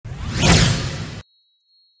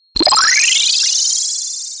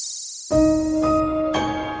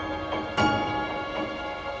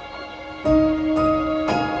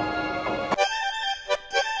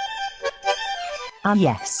Ah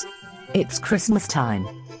yes. It's Christmas time.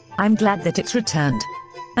 I'm glad that it's returned.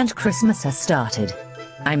 And Christmas has started.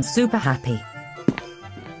 I'm super happy.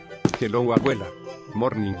 Hello abuela.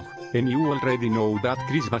 Morning. And you already know that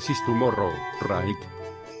Christmas is tomorrow, right?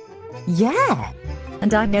 Yeah.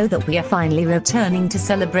 And I know that we are finally returning to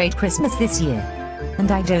celebrate Christmas this year. And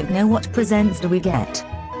I don't know what presents do we get.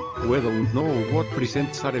 We don't know what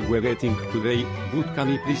presents are we getting today, but can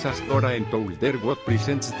you please ask Dora and tell her what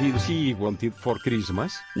presents did she wanted for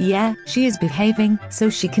Christmas? Yeah, she is behaving,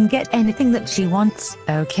 so she can get anything that she wants,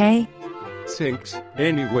 okay? Thanks.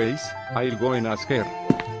 Anyways, I'll go and ask her.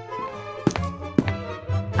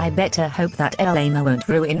 I better hope that Elena won't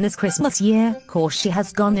ruin this Christmas year, cause she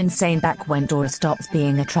has gone insane back when Dora stops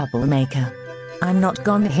being a troublemaker. I'm not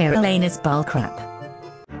gonna hear Elena's bullcrap.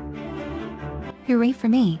 Hooray for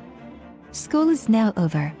me. School is now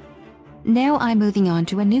over. Now I'm moving on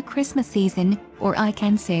to a new Christmas season, or I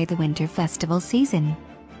can say the winter festival season.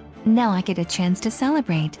 Now I get a chance to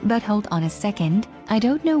celebrate, but hold on a second, I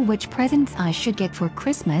don't know which presents I should get for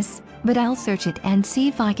Christmas, but I'll search it and see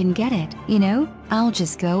if I can get it, you know? I'll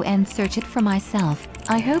just go and search it for myself.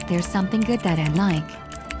 I hope there's something good that I like.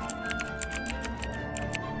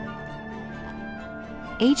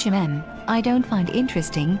 I don't find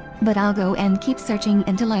interesting, but I'll go and keep searching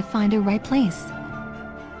until I find a right place.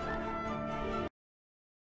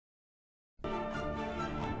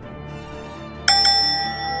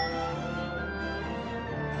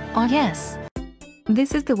 Oh yes.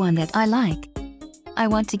 This is the one that I like. I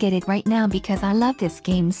want to get it right now because I love this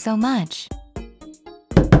game so much.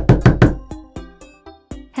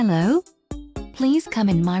 Hello? Please come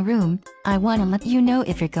in my room. I want to let you know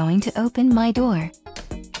if you're going to open my door.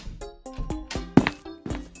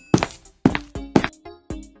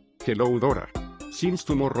 Hello Dora. Since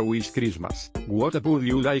tomorrow is Christmas, what would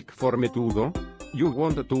you like for me to do? You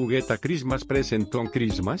want to get a Christmas present on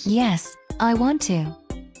Christmas? Yes, I want to.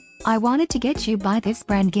 I wanted to get you buy this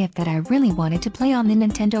brand gift that I really wanted to play on the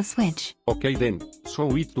Nintendo Switch. Okay then,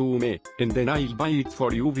 show it to me, and then I'll buy it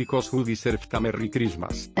for you because you deserve a Merry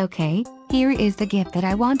Christmas. Okay, here is the gift that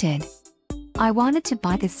I wanted. I wanted to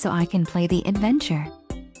buy this so I can play the adventure.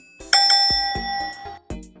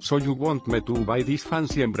 So you want me to buy this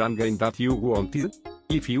fancy brand game that you wanted?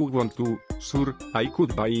 If you want to, sure, I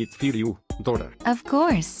could buy it for you, Dora. Of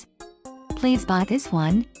course. Please buy this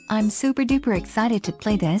one. I'm super duper excited to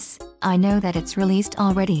play this. I know that it's released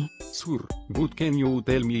already. Sure, but can you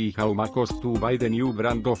tell me how much cost to buy the new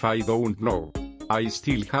brand of I don't know? I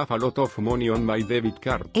still have a lot of money on my debit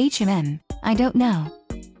card. I don't know.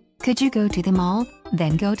 Could you go to the mall,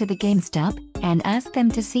 then go to the GameStop, and ask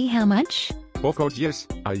them to see how much? Of course yes,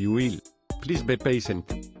 I will. Please be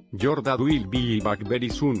patient. Your dad will be back very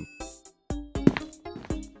soon.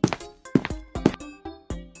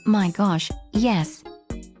 My gosh, yes.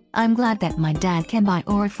 I'm glad that my dad can buy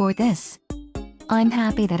or for this. I'm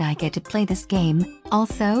happy that I get to play this game.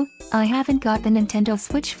 Also, I haven't got the Nintendo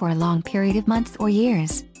Switch for a long period of months or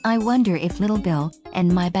years. I wonder if little Bill,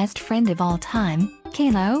 and my best friend of all time,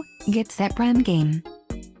 Kalo, gets that brand game.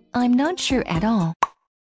 I'm not sure at all.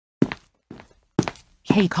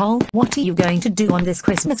 Hey Cole, what are you going to do on this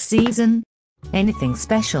Christmas season? Anything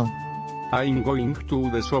special? I'm going to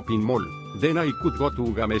the shopping mall. Then I could go to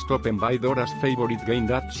GameStop and buy Dora's favorite game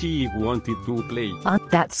that she wanted to play.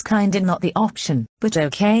 That's kinda not the option, but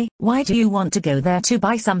okay. Why do you want to go there to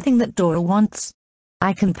buy something that Dora wants?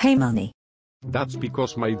 I can pay money. That's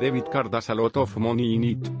because my debit card has a lot of money in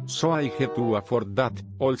it, so I have to afford that.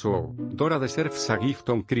 Also, Dora deserves a gift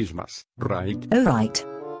on Christmas, right? Oh right.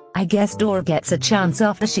 I guess Dora gets a chance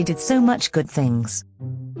after she did so much good things.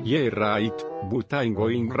 Yeah right, but I'm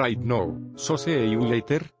going right now, so see you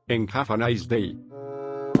later, and have a nice day.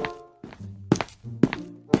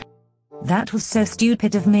 That was so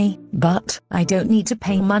stupid of me, but I don't need to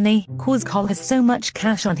pay money, cause Cole has so much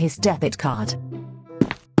cash on his debit card.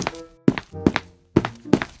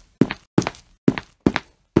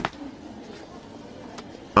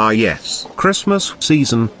 Ah yes, Christmas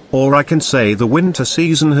season, or I can say the winter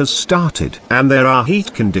season has started, and there are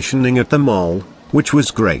heat conditioning at the mall, which was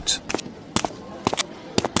great.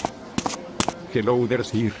 Hello there's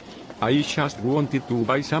here. I just wanted to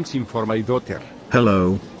buy something for my daughter.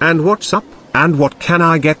 Hello, and what's up? And what can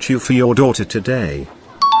I get you for your daughter today?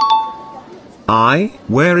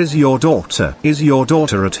 Where is your daughter? Is your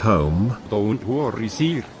daughter at home? Don't worry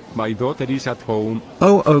sir, my daughter is at home.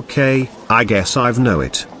 Oh okay, I guess I've know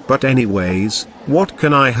it, but anyways, what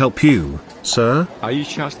can I help you, sir? I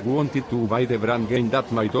just wanted to buy the brand game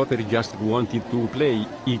that my daughter just wanted to play.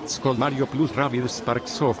 It's called Mario plus Rabbids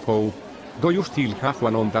Sparks of Hope. Do you still have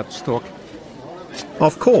one on that stock?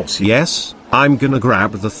 Of course yes, I'm gonna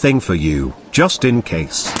grab the thing for you, just in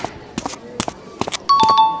case.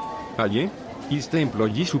 Aye? Is the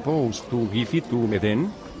employee supposed to give it to me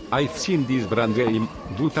then? I've seen this brand game,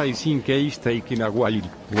 but I think it's taking a while.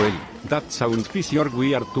 Well, that sounds fishy or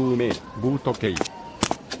weird to me, but okay.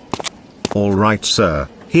 Alright sir,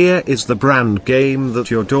 here is the brand game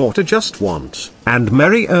that your daughter just wants, and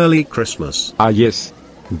Merry Early Christmas. Ah yes.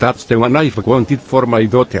 That's the one I've wanted for my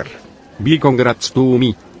daughter. Big congrats to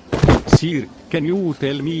me. Sir, can you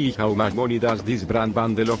tell me how much money does this brand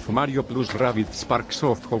bundle of Mario plus Rabbids Sparks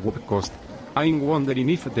of Hope cost? I'm wondering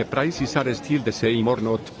if the prices are still the same or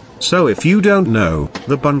not. So if you don't know,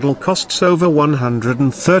 the bundle costs over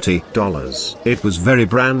 $130. It was very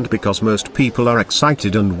brand because most people are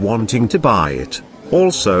excited and wanting to buy it.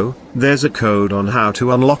 Also, there's a code on how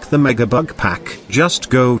to unlock the Mega Bug Pack. Just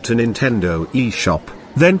go to Nintendo eShop,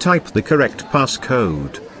 then type the correct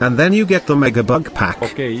passcode, and then you get the Mega Bug Pack.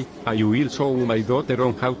 Okay, I will show my daughter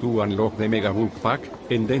on how to unlock the Mega Bug Pack,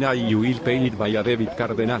 and then I will pay it via debit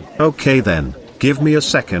card and all. Okay then, give me a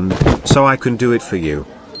second, so I can do it for you.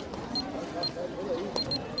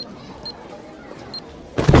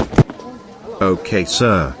 Okay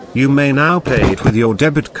sir, you may now pay it with your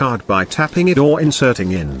debit card by tapping it or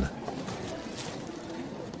inserting in.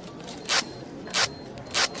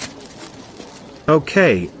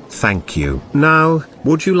 Okay, thank you. Now,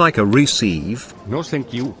 would you like a receive? No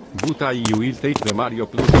thank you, but I will take the Mario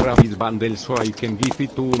plus Rabbids bundle so I can give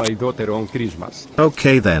it to my daughter on Christmas.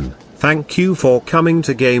 Okay then, thank you for coming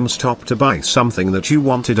to GameStop to buy something that you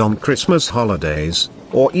wanted on Christmas holidays,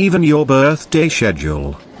 or even your birthday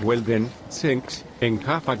schedule. Well then, thanks, and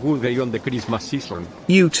have a good day on the Christmas season.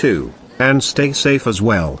 You too, and stay safe as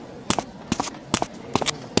well.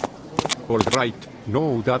 Alright,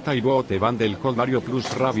 now that I bought a bundle called Mario plus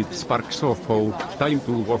Rabbids Sparks of Hope, time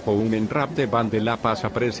to go home and wrap the bundle up as a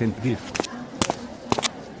present gift.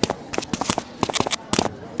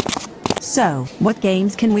 So, what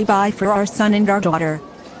games can we buy for our son and our daughter?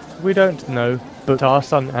 We don't know, but our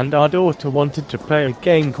son and our daughter wanted to play a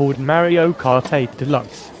game called Mario Kart 8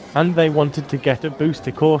 Deluxe, and they wanted to get a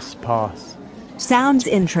booster course pass. Sounds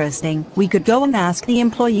interesting. We could go and ask the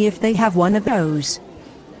employee if they have one of those.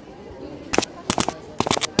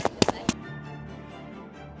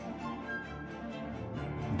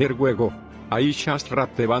 There we go. I just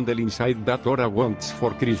wrapped the bundle inside that Dora wants for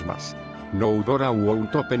Christmas. No, Dora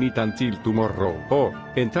won't open it until tomorrow. Oh,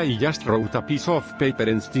 and I just wrote a piece of paper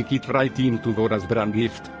and stick it right into Dora's brand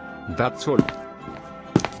gift. That's all.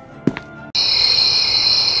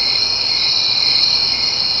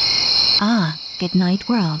 Ah, good night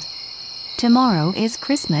world. Tomorrow is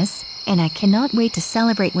Christmas, and I cannot wait to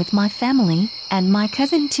celebrate with my family, and my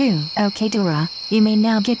cousin too. Okay Dora, you may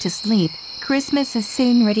now get to sleep. Christmas is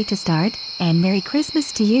soon ready to start, and Merry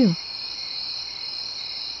Christmas to you.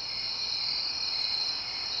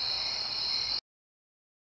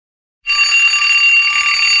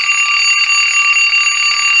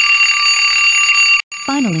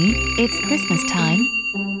 Finally, it's Christmas time.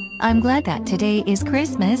 I'm glad that today is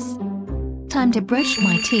Christmas. Time to brush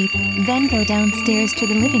my teeth, then go downstairs to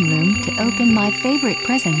the living room to open my favorite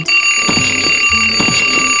present.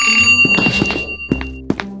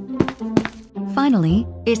 Finally,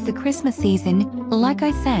 it's the Christmas season, like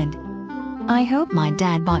I said. I hope my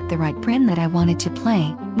dad bought the right brand that I wanted to play,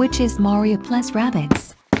 which is Mario plus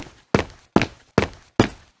Rabbids.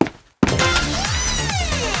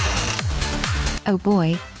 Oh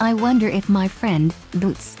boy, I wonder if my friend,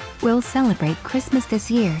 Boots, will celebrate Christmas this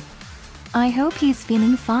year. I hope he's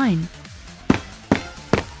feeling fine.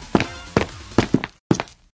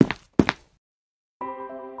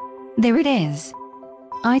 There it is.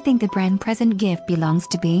 I think the brand present gift belongs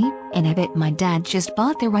to me, and I bet my dad just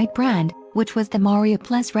bought the right brand, which was the Mario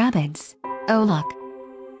plus Rabbids. Oh look.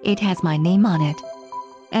 It has my name on it.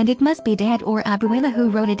 And it must be Dad or Abuela who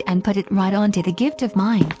wrote it and put it right onto the gift of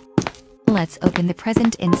mine. Let's open the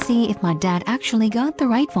present and see if my dad actually got the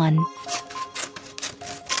right one.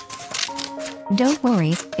 Don't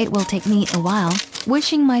worry, it will take me a while.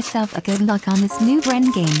 Wishing myself a good luck on this new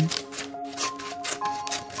brand game.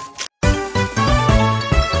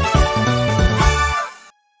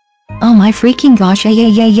 Oh my freaking gosh,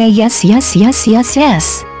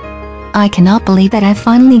 yes. I cannot believe that I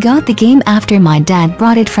finally got the game after my dad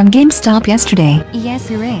brought it from GameStop yesterday. Yes,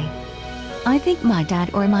 hooray. I think my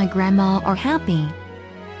dad or my grandma are happy.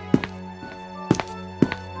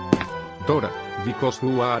 Dora, because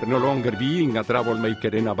you are no longer being a troublemaker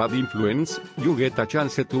and a bad influence, you get a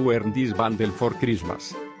chance to earn this bundle for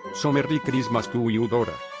Christmas. So Merry Christmas to you,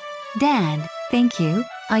 Dora. Dad, thank you.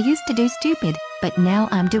 I used to do stupid, but now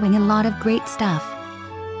I'm doing a lot of great stuff.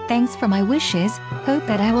 Thanks for my wishes, hope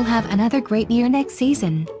that I will have another great year next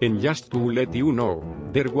season. And just to let you know,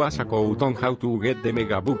 there was a code on how to get the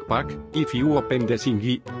mega book pack. If you open the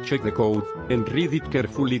thingy, check the code, and read it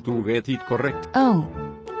carefully to get it correct. Oh.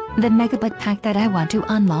 The megabook pack that I want to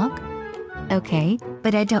unlock? Okay,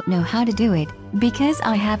 but I don't know how to do it, because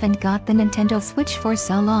I haven't got the Nintendo Switch for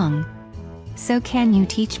so long. So can you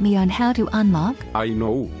teach me on how to unlock? I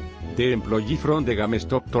know. The employee from the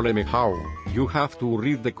GameStop told me how. You have to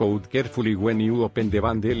read the code carefully when you open the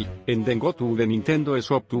bundle, and then go to the Nintendo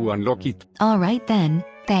shop to unlock it. Alright then,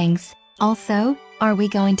 thanks. Also, are we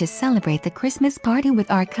going to celebrate the Christmas party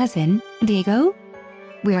with our cousin, Diego?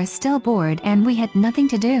 We are still bored and we had nothing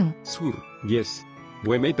to do. Sure, yes.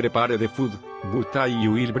 We may prepare the food, but I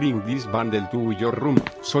will bring this bundle to your room,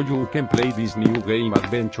 so you can play this new game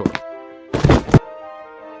adventure.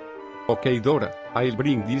 Okay Dora, I'll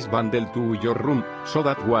bring this bundle to your room, so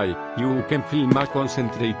that way, you can feel more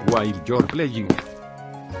concentrate while you're playing.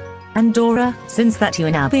 And Dora, since that you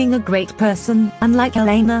are now being a great person, unlike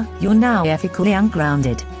Elena, you're now ethically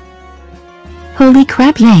ungrounded. Holy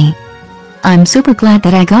crap, yay! I'm super glad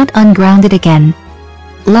that I got ungrounded again.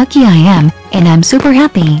 Lucky I am, and I'm super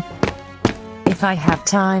happy. If I have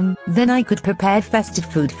time, then I could prepare festive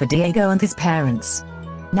food for Diego and his parents.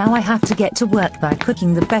 Now I have to get to work by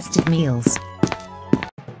cooking the festive meals.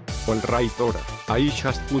 Alright Dora, I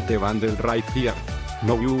just put the bundle right here.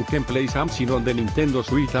 Now you can play something on the Nintendo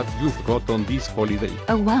Switch that you've got on this holiday.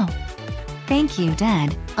 Oh wow. Thank you,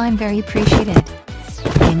 Dad. I'm very appreciated.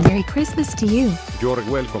 And Merry Christmas to you. You're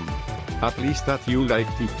welcome. At least that you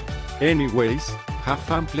liked it. Anyways, have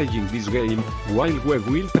fun playing this game, while we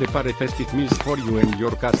will prepare festive meals for you and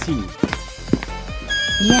your cousin.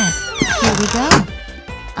 Yes, here we go.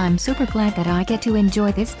 I'm super glad that I get to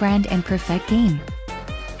enjoy this brand and perfect game.